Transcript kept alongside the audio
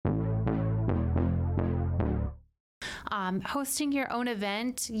Hosting your own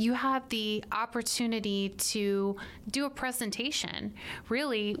event, you have the opportunity to do a presentation.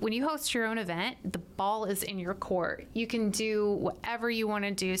 Really, when you host your own event, the ball is in your court. You can do whatever you want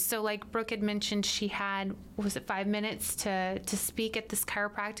to do. So like Brooke had mentioned, she had, was it 5 minutes to speak at this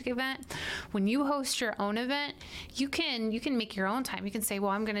chiropractic event? When you host your own event, you can make your own time. You can say,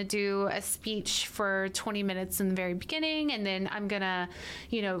 well, I'm going to do a speech for 20 minutes in the very beginning, and then I'm going to,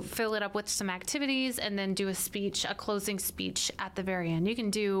 fill it up with some activities, and then do a closing speech at the very end. You can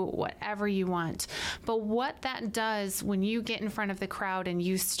do whatever you want. But what that does when you get in front of the crowd and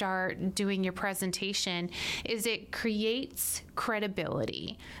you start doing your presentation is it creates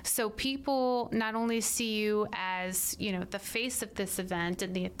credibility. So people not only see you as, the face of this event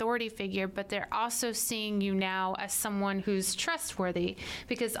and the authority figure, but they're also seeing you now as someone who's trustworthy,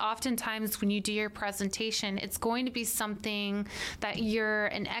 because oftentimes when you do your presentation, it's going to be something that you're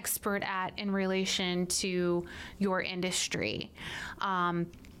an expert at in relation to your industry.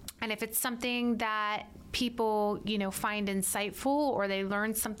 And if it's something that people, find insightful or they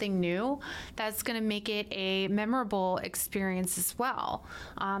learn something new, that's going to make it a memorable experience as well.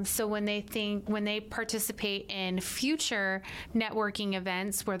 So when they participate in future networking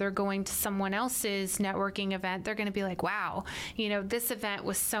events where they're going to someone else's networking event, they're going to be like, wow, this event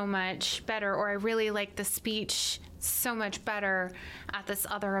was so much better, or I really like the speech so much better at this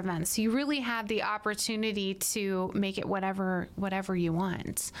other event. So you really have the opportunity to make it whatever you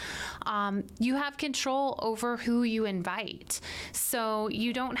want. You have control over who you invite. So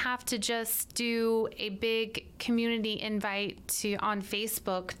you don't have to just do a big community invite on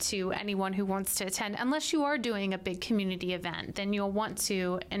Facebook to anyone who wants to attend. Unless you are doing a big community event, then you'll want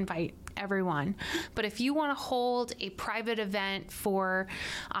to invite everyone. But if you want to hold a private event for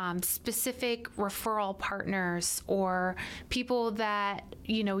specific referral partners or people that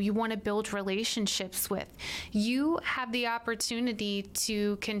you want to build relationships with, you have the opportunity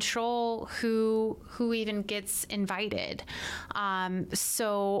to control who even gets invited.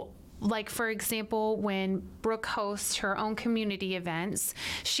 So like, for example, when Brooke hosts her own community events,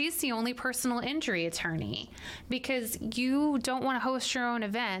 she's the only personal injury attorney, because you don't want to host your own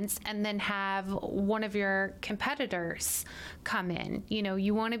events and then have one of your competitors come in.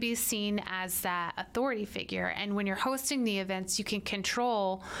 You want to be seen as that authority figure. And when you're hosting the events, you can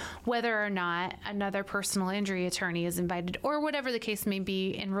control whether or not another personal injury attorney is invited, or whatever the case may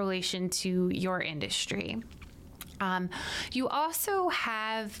be in relation to your industry. You also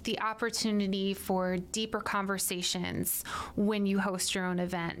have the opportunity for deeper conversations when you host your own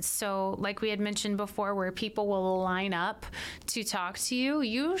events. So like we had mentioned before, where people will line up to talk to you,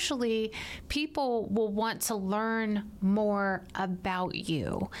 usually people will want to learn more about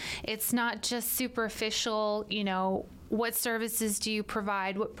you. It's not just superficial, what services do you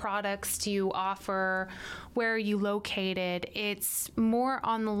provide? What products do you offer? Where are you located? It's more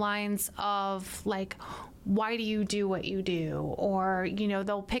on the lines of like, why do you do what you do? Or,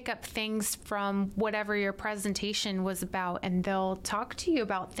 they'll pick up things from whatever your presentation was about, and they'll talk to you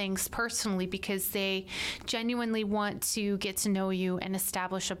about things personally because they genuinely want to get to know you and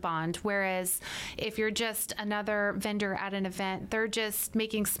establish a bond. Whereas if you're just another vendor at an event, they're just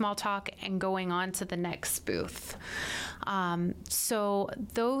making small talk and going on to the next booth. So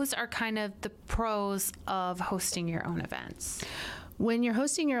those are kind of the pros of hosting your own events. When you're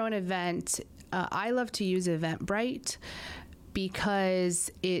hosting your own event, I love to use Eventbrite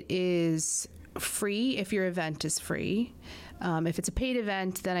because it is free if your event is free. If it's a paid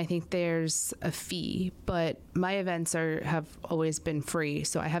event, then I think there's a fee, but my events have always been free,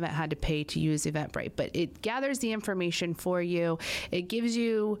 so I haven't had to pay to use Eventbrite. But it gathers the information for you. It gives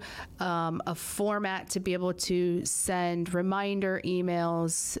you a format to be able to send reminder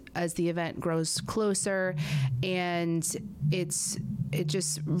emails as the event grows closer, and it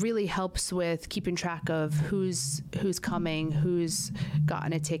just really helps with keeping track of who's coming, who's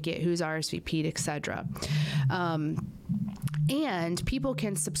gotten a ticket, who's RSVP'd, etc. And people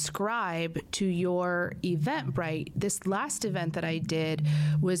can subscribe to your Eventbrite. This last event that I did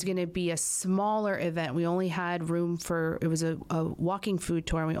was going to be a smaller event. We only had room it was a walking food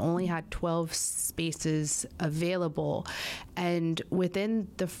tour, and we only had 12 spaces available. And within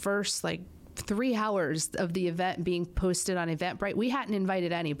the first 3 hours of the event being posted on Eventbrite, we hadn't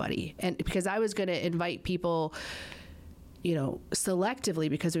invited anybody. And because I was going to invite people, selectively,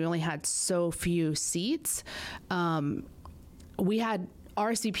 because we only had so few seats, we had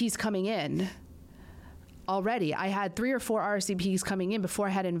RSVPs coming in already. I had 3 or 4 RSVPs coming in before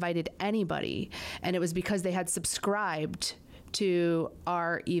I had invited anybody. And it was because they had subscribed to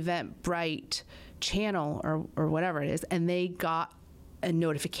our Eventbrite channel or whatever it is. And they got a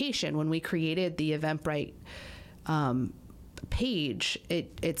notification when we created the Eventbrite page,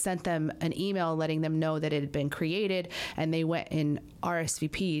 it sent them an email letting them know that it had been created, and they went and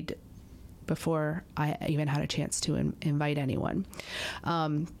RSVP'd before I even had a chance to invite anyone.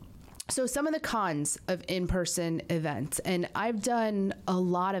 So some of the cons of in-person events, and I've done a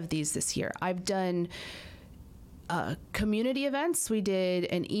lot of these this year. I've done community events. We did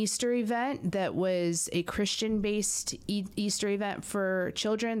an Easter event that was a Christian-based Easter event for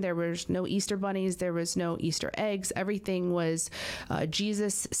children. There was no Easter bunnies. There was no Easter eggs. Everything was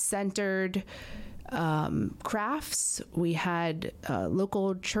Jesus-centered crafts. We had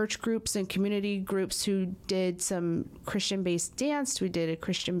local church groups and community groups who did some Christian-based dance. We did a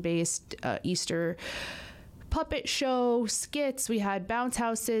Christian-based Easter puppet show, skits. We had bounce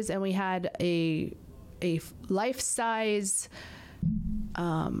houses, and we had a life-size,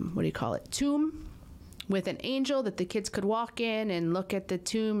 tomb with an angel that the kids could walk in and look at the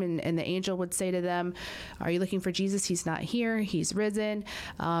tomb, and the angel would say to them, "Are you looking for Jesus? He's not here. He's risen."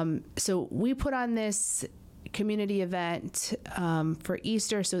 So we put on this community event for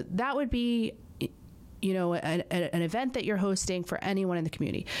Easter. So that would be an event that you're hosting for anyone in the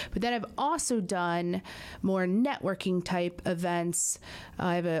community. But then I've also done more networking type events.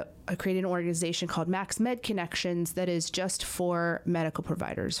 I created an organization called Max Med Connections that is just for medical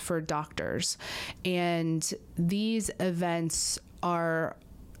providers, for doctors. And these events are,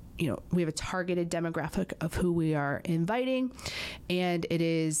 we have a targeted demographic of who we are inviting, and it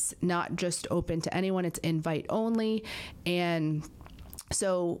is not just open to anyone, it's invite only. And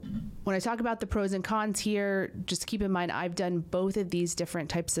so when I talk about the pros and cons here, just keep in mind, I've done both of these different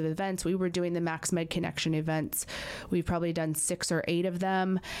types of events. We were doing the Max Med Connection events. We've probably done 6 or 8 of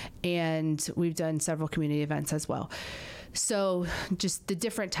them, and we've done several community events as well. So just the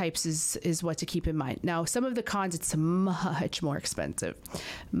different types is what to keep in mind. Now, some of the cons, it's much more expensive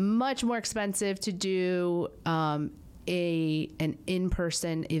to do an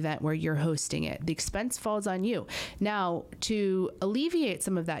in-person event where you're hosting it. The expense falls on you. Now, to alleviate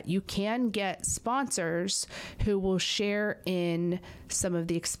some of that, you can get sponsors who will share in some of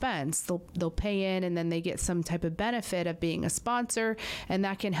the expense. They'll pay in, and then they get some type of benefit of being a sponsor, and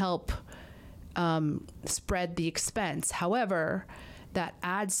that can help spread the expense. However, that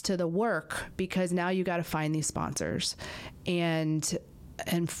adds to the work, because now you got to find these sponsors, and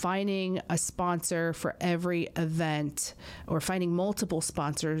finding a sponsor for every event, or finding multiple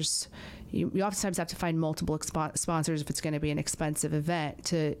sponsors. You oftentimes have to find multiple sponsors if it's going to be an expensive event,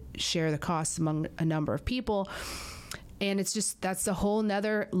 to share the costs among a number of people. And that's a whole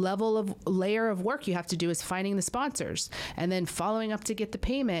nother layer of work you have to do, is finding the sponsors and then following up to get the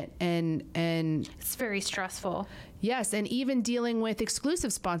payment. And it's very stressful. Yes, and even dealing with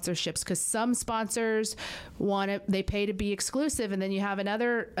exclusive sponsorships, because some sponsors they pay to be exclusive, and then you have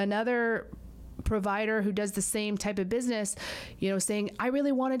another provider who does the same type of business, saying, "I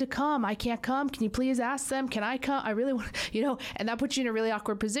really wanted to come. I can't come. Can you please ask them? Can I come? I really want," and that puts you in a really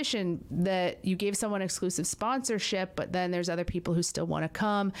awkward position, that you gave someone exclusive sponsorship, but then there's other people who still want to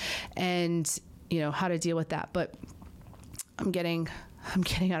come, and how to deal with that. But I'm getting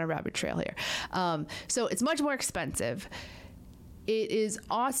on a rabbit trail here. So it's much more expensive. It is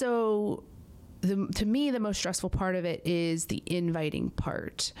also, to me, the most stressful part of it is the inviting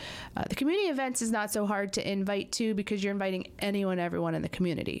part. The community events is not so hard to invite to, because you're inviting everyone in the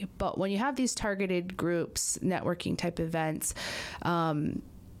community. But when you have these targeted groups, networking type events,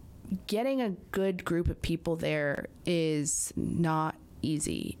 getting a good group of people there is not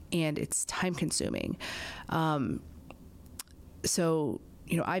easy, and it's time consuming. So,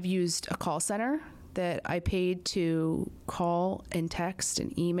 I've used a call center that I paid to call and text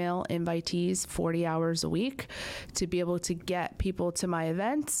and email invitees 40 hours a week to be able to get people to my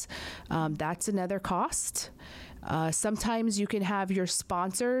events. That's another cost. Sometimes you can have your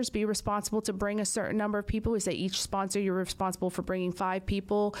sponsors be responsible to bring a certain number of people. We say each sponsor, you're responsible for bringing 5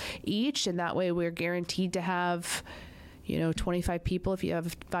 people each, and that way we're guaranteed to have 25 people if you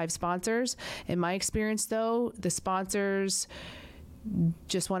have 5 sponsors. In my experience, though, the sponsors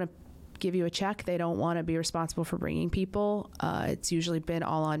just want to give you a check. They don't want to be responsible for bringing people. It's usually been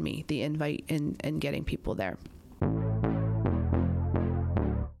all on me, the invite and getting people there.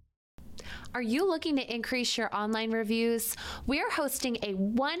 Are you looking to increase your online reviews? We're hosting a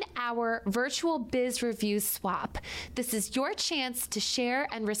 1-hour virtual biz review swap. This is your chance to share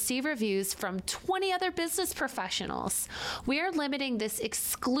and receive reviews from 20 other business professionals. We are limiting this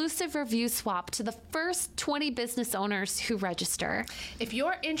exclusive review swap to the first 20 business owners who register. If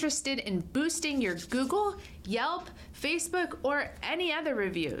you're interested in boosting your Google, Yelp, Facebook, or any other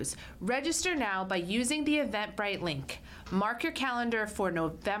reviews. Register now by using the Eventbrite link. Mark your calendar for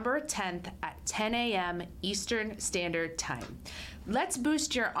November 10th at 10 a.m. Eastern Standard Time. Let's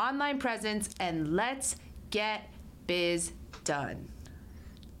boost your online presence and let's get biz done.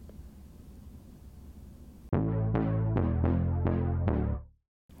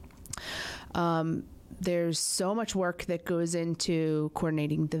 There's so much work that goes into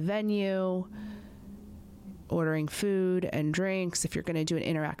coordinating the venue, ordering food and drinks. If you're going to do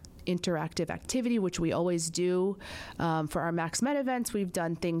an interactive activity, which we always do for our Max Med events, we've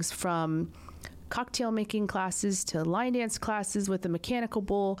done things from cocktail making classes to line dance classes with a mechanical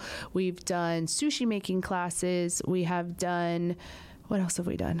bull. We've done sushi making classes. We have done, what else have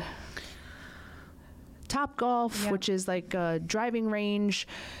we done? Top Golf, which is like a driving range.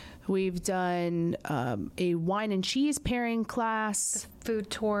 We've done a wine and cheese pairing class. Food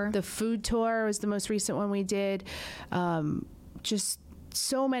tour. The food tour was the most recent one we did. Just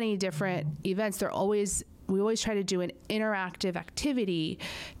so many different events. We always try to do an interactive activity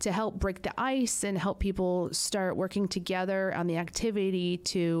to help break the ice and help people start working together on the activity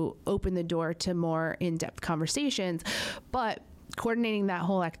to open the door to more in-depth conversations. But coordinating that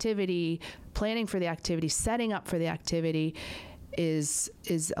whole activity, planning for the activity, setting up for the activity is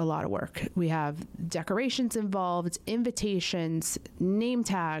a lot of work. We have decorations involved, invitations, name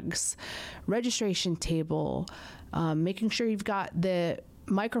tags, registration table, making sure you've got the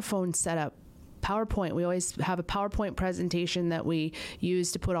microphone set up, PowerPoint. We always have a PowerPoint presentation that we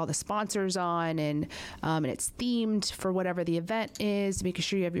use to put all the sponsors on, and it's themed for whatever the event is, making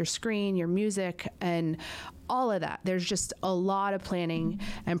sure you have your screen, your music, and all of that. There's just a lot of planning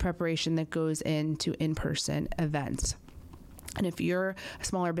and preparation that goes into in-person events. And if you're a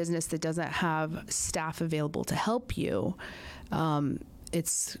smaller business that doesn't have staff available to help you,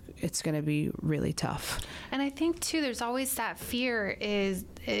 it's going to be really tough. And I think too, there's always that fear: is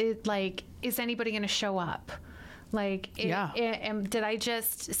anybody going to show up? Did I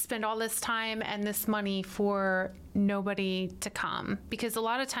just spend all this time and this money for nobody to come? Because a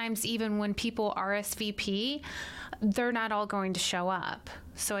lot of times, even when people RSVP, they're not all going to show up.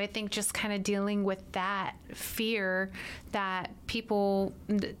 So I think just kind of dealing with that fear that people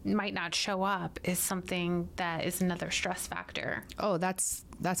might not show up is something that is another stress factor. Oh, that's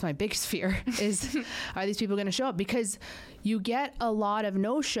my biggest fear is, are these people going to show up? Because you get a lot of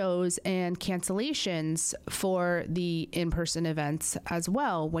no-shows and cancellations for the in-person events as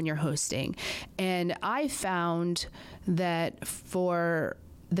well when you're hosting. And I found that for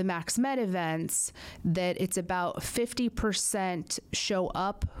the Max Med events, that it's about 50% show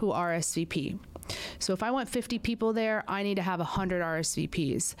up who RSVP. So if I want 50 people there, I need to have 100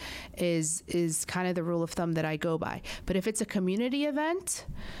 RSVPs is kind of the rule of thumb that I go by. But if it's a community event,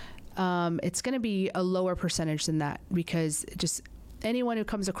 it's going to be a lower percentage than that, because just anyone who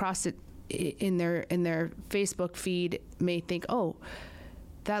comes across it in their Facebook feed may think, oh,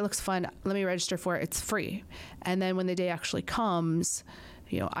 that looks fun, let me register for it, it's free. And then when the day actually comes,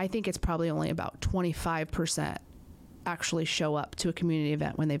 I think it's probably only about 25% actually show up to a community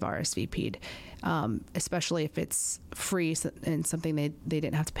event when they've RSVP'd, especially if it's free and something they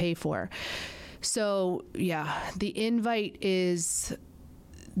didn't have to pay for. So yeah, the invite is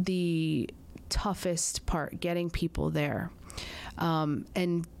the toughest part, getting people there,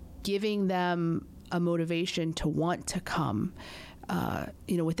 and giving them a motivation to want to come.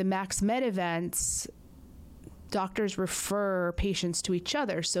 With the Max Med events, doctors refer patients to each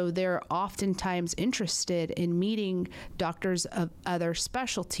other, so they're oftentimes interested in meeting doctors of other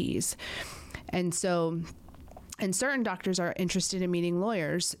specialties. And certain doctors are interested in meeting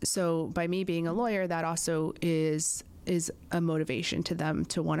lawyers. So by me being a lawyer, that also is a motivation to them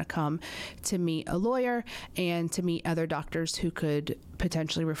to want to come to meet a lawyer and to meet other doctors who could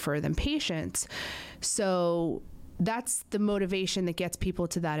potentially refer them patients. So that's the motivation that gets people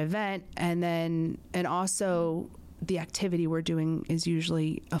to that event. And also the activity we're doing is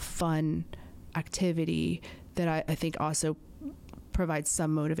usually a fun activity that I think also provides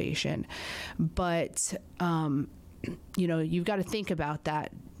some motivation. But, you've got to think about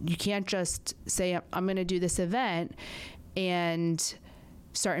that. You can't just say, I'm going to do this event and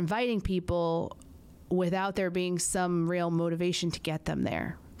start inviting people without there being some real motivation to get them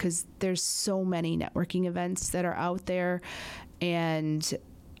there. Because there's so many networking events that are out there, and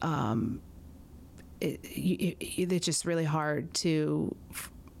it's just really hard to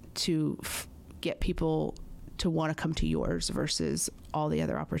get people to want to come to yours versus all the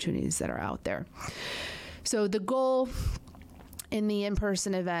other opportunities that are out there. So the goal in the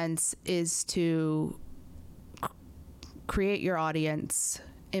in-person events is to create your audience,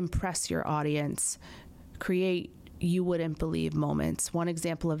 impress your audience, create you wouldn't believe moments. One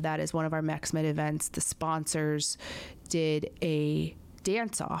example of that is one of our MaxMed events. The sponsors did a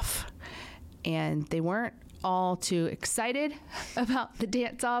dance-off, and they weren't all too excited about the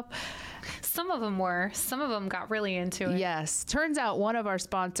dance-off. Some of them were. Some of them got really into it. Yes. Turns out one of our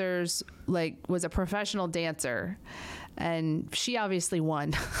sponsors was a professional dancer, and she obviously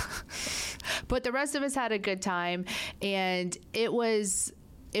won. But the rest of us had a good time, and it was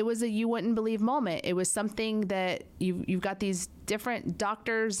a you wouldn't believe moment. It was something that you've got these different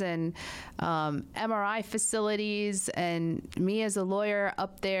doctors and MRI facilities, and me as a lawyer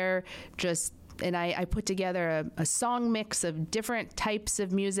up there and I put together a song mix of different types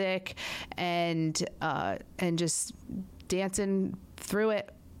of music and just dancing through it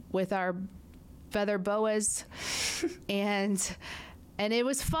with our feather boas. And it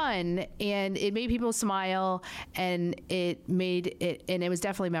was fun, and it made people smile, and it was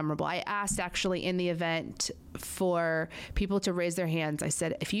definitely memorable. I asked actually in the event for people to raise their hands. I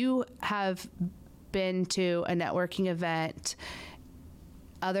said, if you have been to a networking event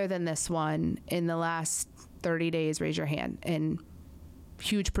other than this one in the last 30 days, raise your hand. And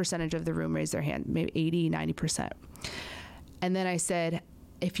huge percentage of the room raised their hand, maybe 80, 90%. And then I said,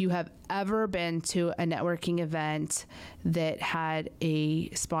 if you have ever been to a networking event that had a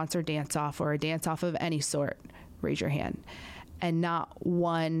sponsored dance-off or a dance-off of any sort, raise your hand. And not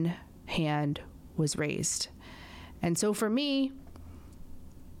one hand was raised. And so for me,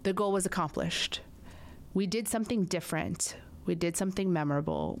 the goal was accomplished. We did something different. We did something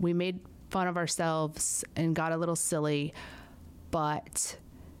memorable. We made fun of ourselves and got a little silly, but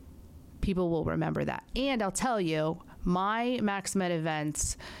people will remember that. And I'll tell you, my MaxMed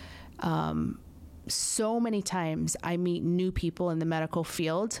events, so many times I meet new people in the medical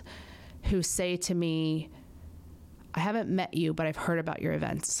field who say to me, I haven't met you, but I've heard about your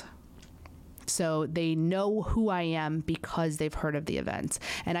events. So they know who I am because they've heard of the events.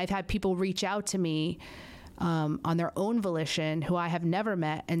 And I've had people reach out to me on their own volition who I have never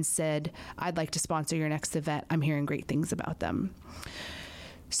met and said, I'd like to sponsor your next event. I'm hearing great things about them.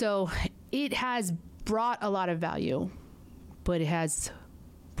 So it has brought a lot of value, but it has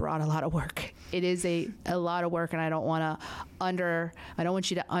brought a lot of work. It is a lot of work, and I don't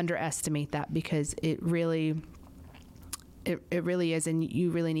want you to underestimate that, because it really is, and you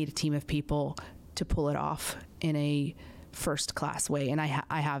really need a team of people to pull it off in a first class way. And I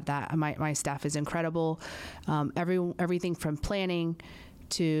have that. My staff is incredible. Everything from planning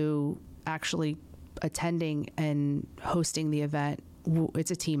to actually attending and hosting the event, it's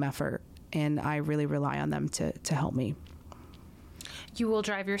a team effort, and I really rely on them to help me. You will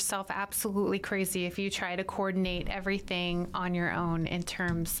drive yourself absolutely crazy if you try to coordinate everything on your own in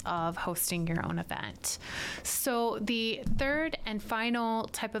terms of hosting your own event. So the third and final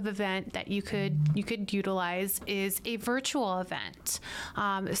type of event that you could utilize is a virtual event.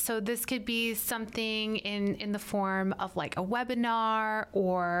 So this could be something in the form of like a webinar,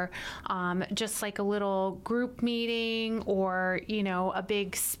 or just like a little group meeting, or a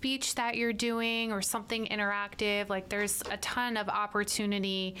big speech that you're doing, or something interactive. Like there's a ton of opportunity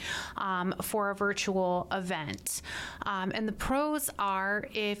for a virtual event. And the pros are,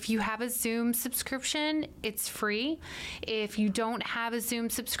 if you have a Zoom subscription, it's free. If you don't have a Zoom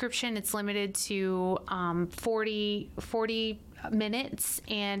subscription, it's limited to 40 minutes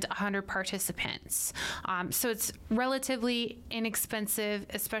and 100 participants. So it's relatively inexpensive,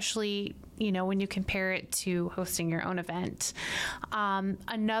 especially when you compare it to hosting your own event.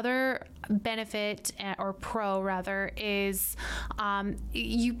 Another benefit, or pro rather, is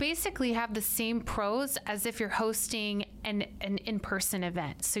you basically have the same pros as if you're hosting an in-person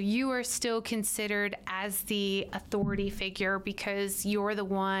event. So you are still considered as the authority figure because you're the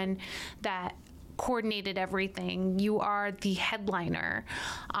one that coordinated everything. You are the headliner.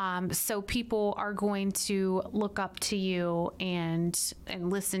 So people are going to look up to you and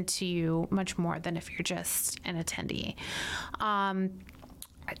listen to you much more than if you're just an attendee.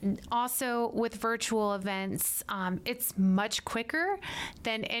 Also, with virtual events, it's much quicker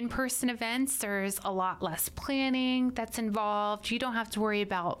than in-person events. There's a lot less planning that's involved. You don't have to worry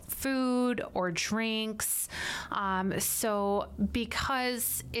about food or drinks. So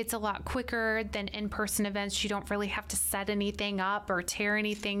because it's a lot quicker than in-person events, you don't really have to set anything up or tear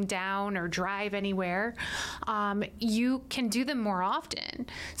anything down or drive anywhere. You can do them more often.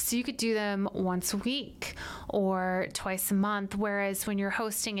 So you could do them once a week or twice a month, whereas when you're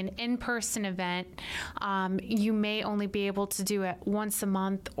hosting an in-person event, you may only be able to do it once a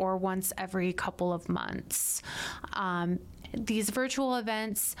month or once every couple of months. these virtual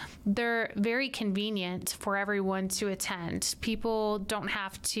events, they're very convenient for everyone to attend. People don't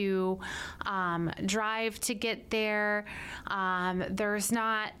have to drive to get there. There's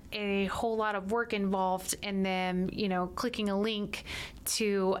not a whole lot of work involved in them, clicking a link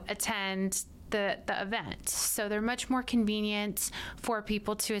to attend the event. So they're much more convenient for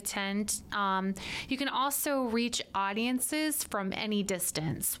people to attend. You can also reach audiences from any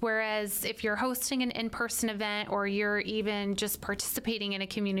distance, whereas if you're hosting an in-person event or you're even just participating in a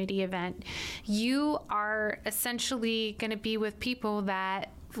community event, you are essentially going to be with people that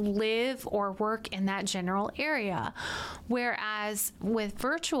live or work in that general area. Whereas with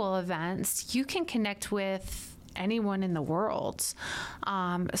virtual events, you can connect with anyone in the world.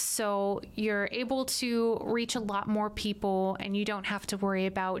 So you're able to reach a lot more people, and you don't have to worry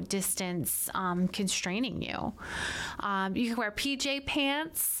about distance constraining you. You can wear PJ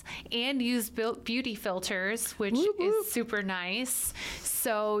pants and use beauty filters, which is super nice.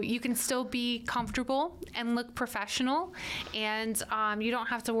 So you can still be comfortable and look professional, and you don't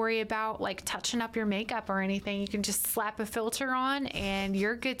have to worry about like touching up your makeup or anything. You can just slap a filter on and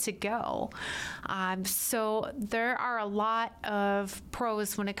you're good to go. So there are a lot of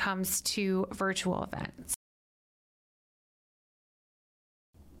pros when it comes to virtual events.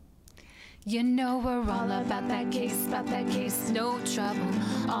 We're all about that case, no trouble.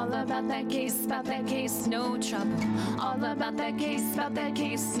 All about that case, no trouble. All about that case,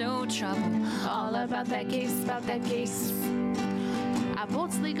 no trouble. All about that case. At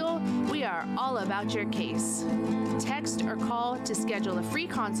Bolts Legal, we are all about your case. Text or call to schedule a free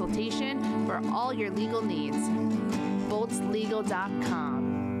consultation for all your legal needs. boltslegal.com.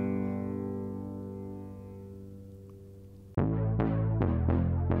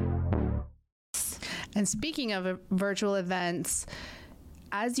 And speaking of virtual events,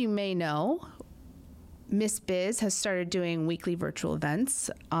 as you may know, Miss Biz has started doing weekly virtual events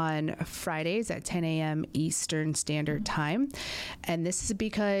on Fridays at 10 a.m. Eastern Standard Time. And this is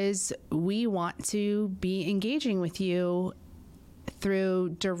because we want to be engaging with you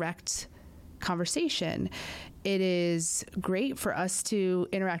through direct conversation. It is great for us to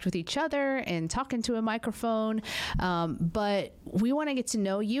interact with each other and talk into a microphone, but we want to get to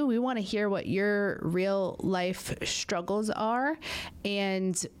know you. We want to hear what your real life struggles are,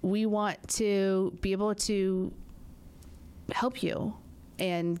 and we want to be able to help you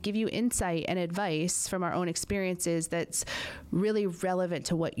and give you insight and advice from our own experiences that's really relevant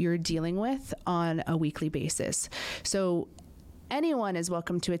to what you're dealing with on a weekly basis. So anyone is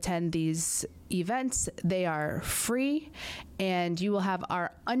welcome to attend these events. They are free, and you will have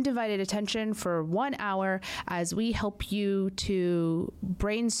our undivided attention for 1 hour as we help you to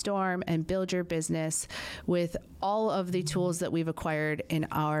brainstorm and build your business with all of the tools that we've acquired in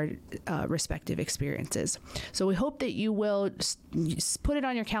our respective experiences. So we hope that you will put it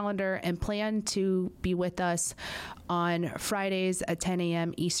on your calendar and plan to be with us on Fridays at 10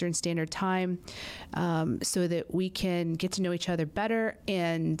 a.m. Eastern Standard Time, so that we can get to know each other better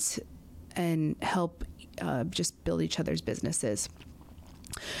and help just build each other's businesses.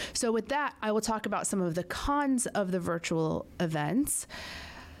 So with that, I will talk about some of the cons of the virtual events.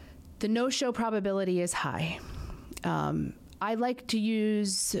 The no-show probability is high. I like to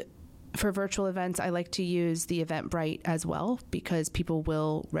use, for virtual events, I like to use the Eventbrite as well, because people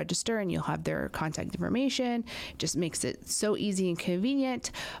will register and you'll have their contact information. It just makes it so easy and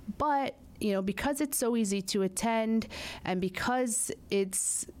convenient. But because it's so easy to attend, and because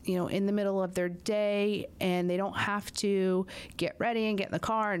it's, in the middle of their day and they don't have to get ready and get in the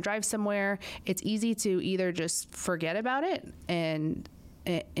car and drive somewhere, it's easy to either just forget about it and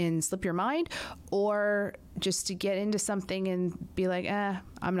slip your mind, or just to get into something and be like,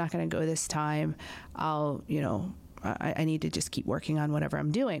 I'm not going to go this time. I need to just keep working on whatever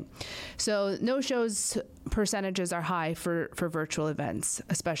I'm doing. So no-shows percentages are high for virtual events,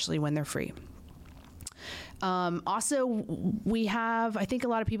 especially when they're free. Also, I think a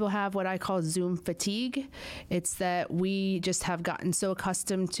lot of people have what I call Zoom fatigue. It's that we just have gotten so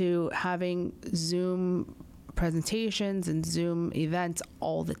accustomed to having Zoom presentations and Zoom events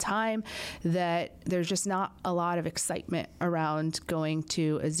all the time that there's just not a lot of excitement around going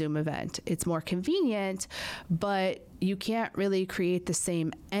to a Zoom event. It's more convenient, but you can't really create the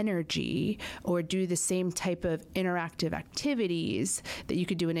same energy or do the same type of interactive activities that you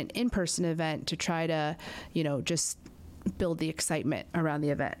could do in an in-person event to try to, just build the excitement around the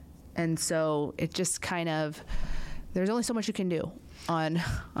event. And so it just there's only so much you can do on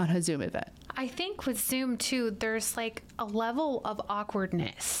a Zoom event. I think with Zoom too, there's like a level of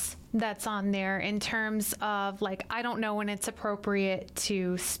awkwardness that's on there in terms of like, I don't know when it's appropriate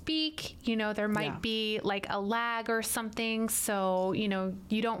to speak. There might be like a lag or something. So,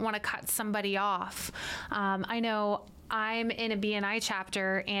 you don't want to cut somebody off. I know I'm in a BNI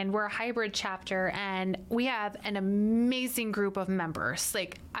chapter and we're a hybrid chapter and we have an amazing group of members.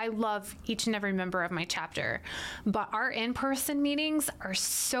 Like, I love each and every member of my chapter, but our in-person meetings are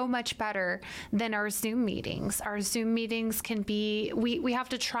so much better than our Zoom meetings. Our Zoom meetings can be, we have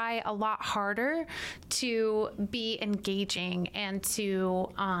to try a lot harder to be engaging and to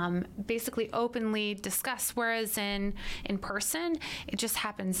basically openly discuss, whereas in person, it just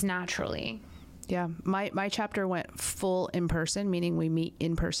happens naturally. Yeah, my chapter went full in person, meaning we meet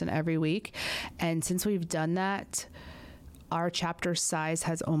in person every week. And since we've done that, our chapter size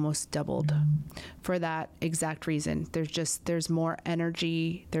has almost doubled for that exact reason. There's more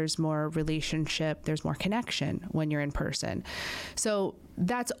energy, there's more relationship, there's more connection when you're in person. So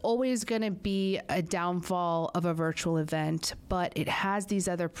that's always going to be a downfall of a virtual event, but it has these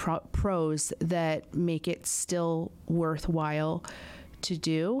other pros that make it still worthwhile to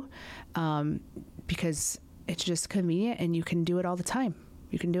do, because it's just convenient and you can do it all the time.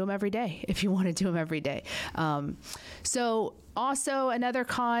 You can do them every day if you want to do them every day. So also another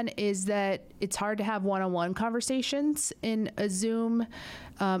con is that it's hard to have one-on-one conversations in a Zoom.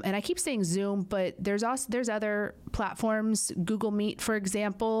 And I keep saying Zoom, but there's other platforms. Google Meet, for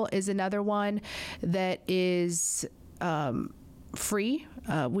example, is another one that is free.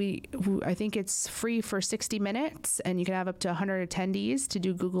 I think it's free for 60 minutes and you can have up to 100 attendees to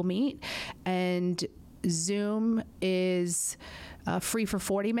do Google Meet. And Zoom is free for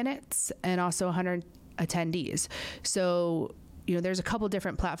 40 minutes and also 100 attendees. So, there's a couple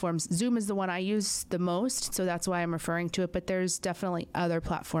different platforms. Zoom is the one I use the most, so that's why I'm referring to it, but there's definitely other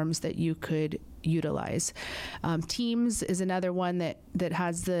platforms that you could utilize. Teams is another one that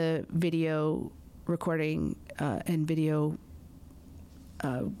has the video recording and video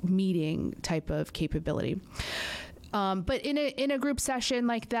meeting type of capability. But in a group session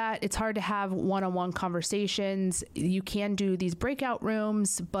like that, it's hard to have one-on-one conversations. You can do these breakout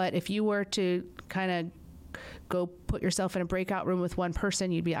rooms, but if you were to kind of go put yourself in a breakout room with one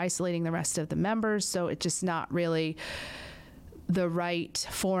person, you'd be isolating the rest of the members. So it's just not really the right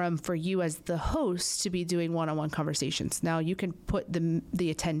forum for you as the host to be doing one-on-one conversations. Now, you can put the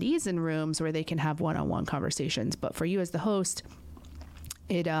attendees in rooms where they can have one-on-one conversations, but for you as the host,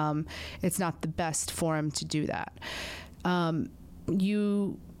 it's not the best forum to do that.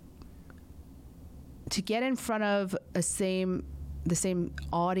 To get in front of the same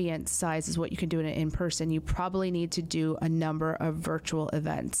audience size as what you can do in person, you probably need to do a number of virtual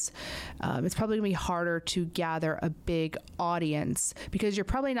events. It's probably going to be harder to gather a big audience because you're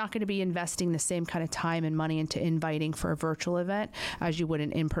probably not going to be investing the same kind of time and money into inviting for a virtual event as you would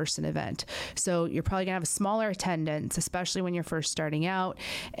an in-person event. So you're probably going to have a smaller attendance, especially when you're first starting out.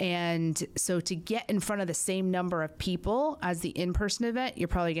 And so to get in front of the same number of people as the in-person event, you're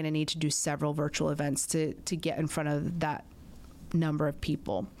probably going to need to do several virtual events to get in front of that number of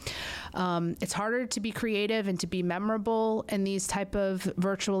people. It's harder to be creative and to be memorable in these type of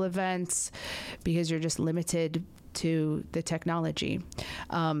virtual events because you're just limited to the technology.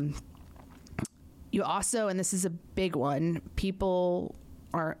 You also, and this is a big one, people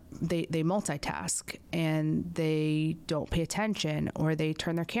they multitask and they don't pay attention, or they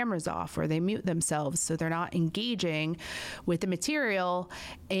turn their cameras off, or they mute themselves, so they're not engaging with the material,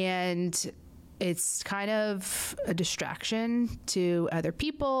 and it's kind of a distraction to other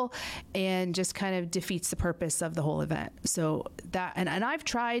people and just kind of defeats the purpose of the whole event. So that, and I've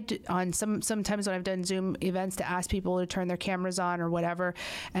tried on sometimes when I've done Zoom events to ask people to turn their cameras on or whatever,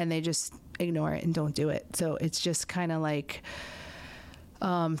 and they just ignore it and don't do it. So it's just kind of like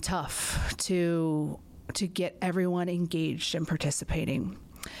tough to get everyone engaged and participating.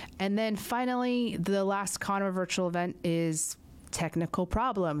 And then finally, the last con of a virtual event is technical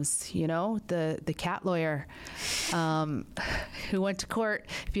problems. The cat lawyer who went to court.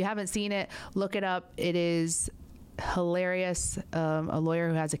 If you haven't seen it, look it up. It is hilarious. A lawyer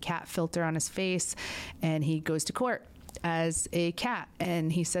who has a cat filter on his face, and he goes to court as a cat,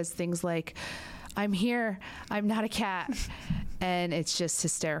 and he says things like, "I'm here, I'm not a cat." And it's just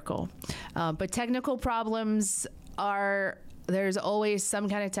hysterical. But technical problems there's always some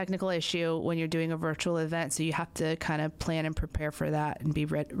kind of technical issue when you're doing a virtual event, so you have to kind of plan and prepare for that and be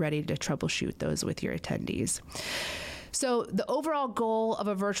ready to troubleshoot those with your attendees. So the overall goal of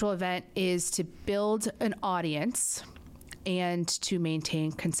a virtual event is to build an audience and to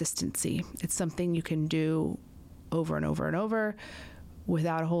maintain consistency. It's something you can do over and over and over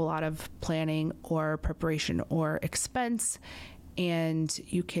without a whole lot of planning or preparation or expense. and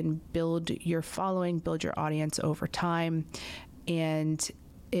you can build your following, build your audience over time. And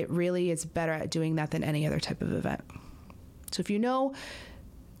it really is better at doing that than any other type of event. So if you know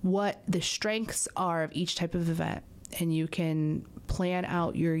what the strengths are of each type of event, and you can plan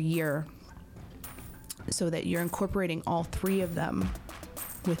out your year so that you're incorporating all three of them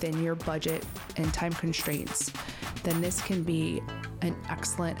within your budget and time constraints, then this can be an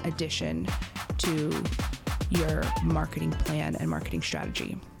excellent addition to your marketing plan and marketing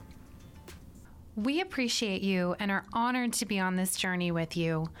strategy. We appreciate you and are honored to be on this journey with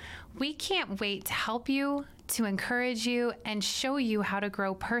you. We can't wait to help you, to encourage you, and show you how to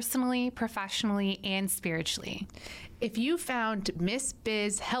grow personally, professionally, and spiritually. If you found Miss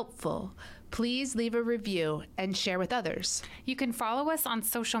Biz helpful, please leave a review and share with others. You can follow us on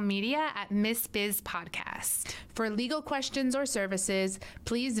social media at Miss Biz Podcast. For legal questions or services,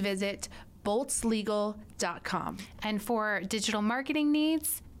 please visit boltslegal.com. And for digital marketing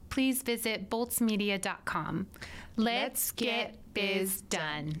needs, please visit boltsmedia.com. Let's get biz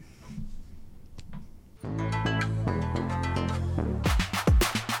done.